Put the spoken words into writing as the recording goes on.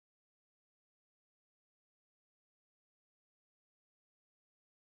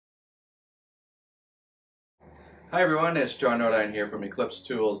Hi everyone, it's John Nordine here from Eclipse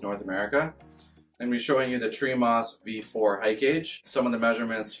Tools North America. I'm going to be showing you the Trimos V4 height gauge. Some of the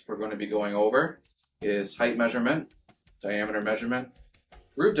measurements we're going to be going over is height measurement, diameter measurement,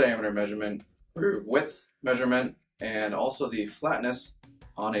 groove diameter measurement, groove width measurement, and also the flatness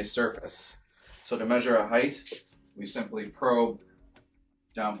on a surface. So to measure a height, we simply probe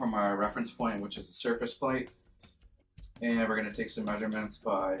down from our reference point, which is the surface plate, and we're going to take some measurements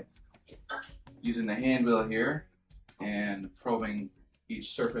by using the hand wheel here and probing each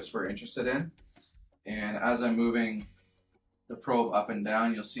surface we're interested in. And as I'm moving the probe up and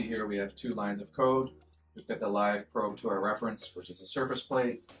down, you'll see here we have two lines of code. We've got the live probe to our reference, which is a surface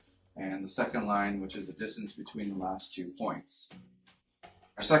plate, and the second line, which is the distance between the last 2 points.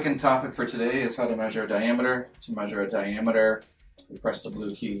 Our second topic for today is how to measure a diameter. To measure a diameter, we press the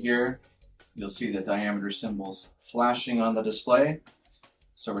blue key here. You'll see the diameter symbols flashing on the display.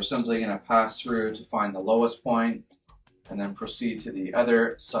 So we're simply going to pass through to find the lowest point and then proceed to the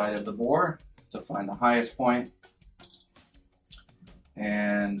other side of the bore to find the highest point.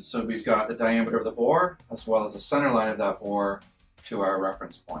 And so we've got the diameter of the bore as well as the center line of that bore to our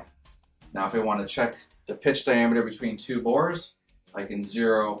reference point. Now if we want to check the pitch diameter between two bores, I can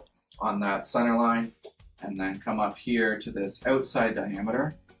zero on that center line and then come up here to this outside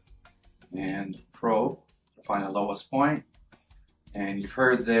diameter and probe to find the lowest point. And you've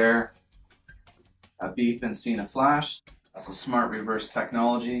heard there a beep and seen a flash. That's a smart reverse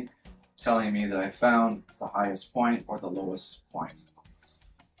technology telling me that I found the highest point or the lowest point.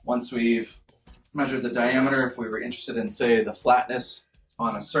 Once we've measured the diameter, if we were interested in, say, the flatness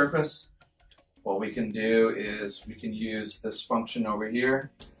on a surface, what we can do is we can use this function over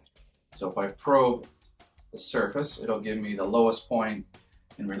here. So if I probe the surface, it'll give me the lowest point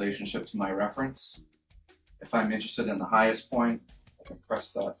in relationship to my reference. If I'm interested in the highest point, I can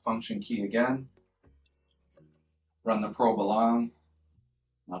press that function key again, run the probe along.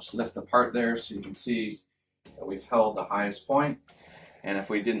 I'll just lift the part there so you can see that we've held the highest point. And if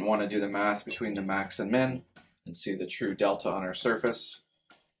we didn't want to do the math between the max and min and see the true delta on our surface,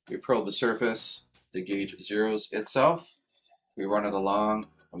 we probe the surface, the gauge zeroes itself, we run it along,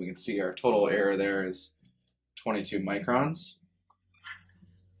 and we can see our total error there is 22 microns.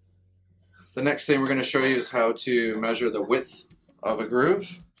 The next thing we're going to show you is how to measure the width of a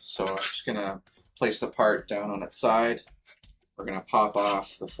groove. So I'm just going to place the part down on its side. We're going to pop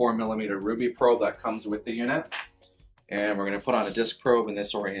off the 4mm ruby probe that comes with the unit, and we're going to put on a disc probe in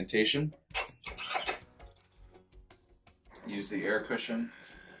this orientation. Use the air cushion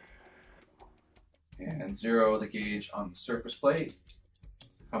and zero the gauge on the surface plate.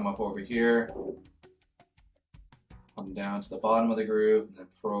 Come up over here, come down to the bottom of the groove, and then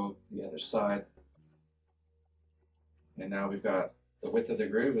probe the other side. And now we've got the width of the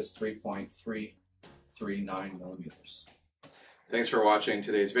groove is 3.339 millimeters. Thanks for watching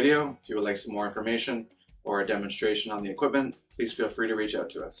today's video. If you would like some more information or a demonstration on the equipment, please feel free to reach out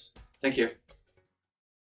to us. Thank you.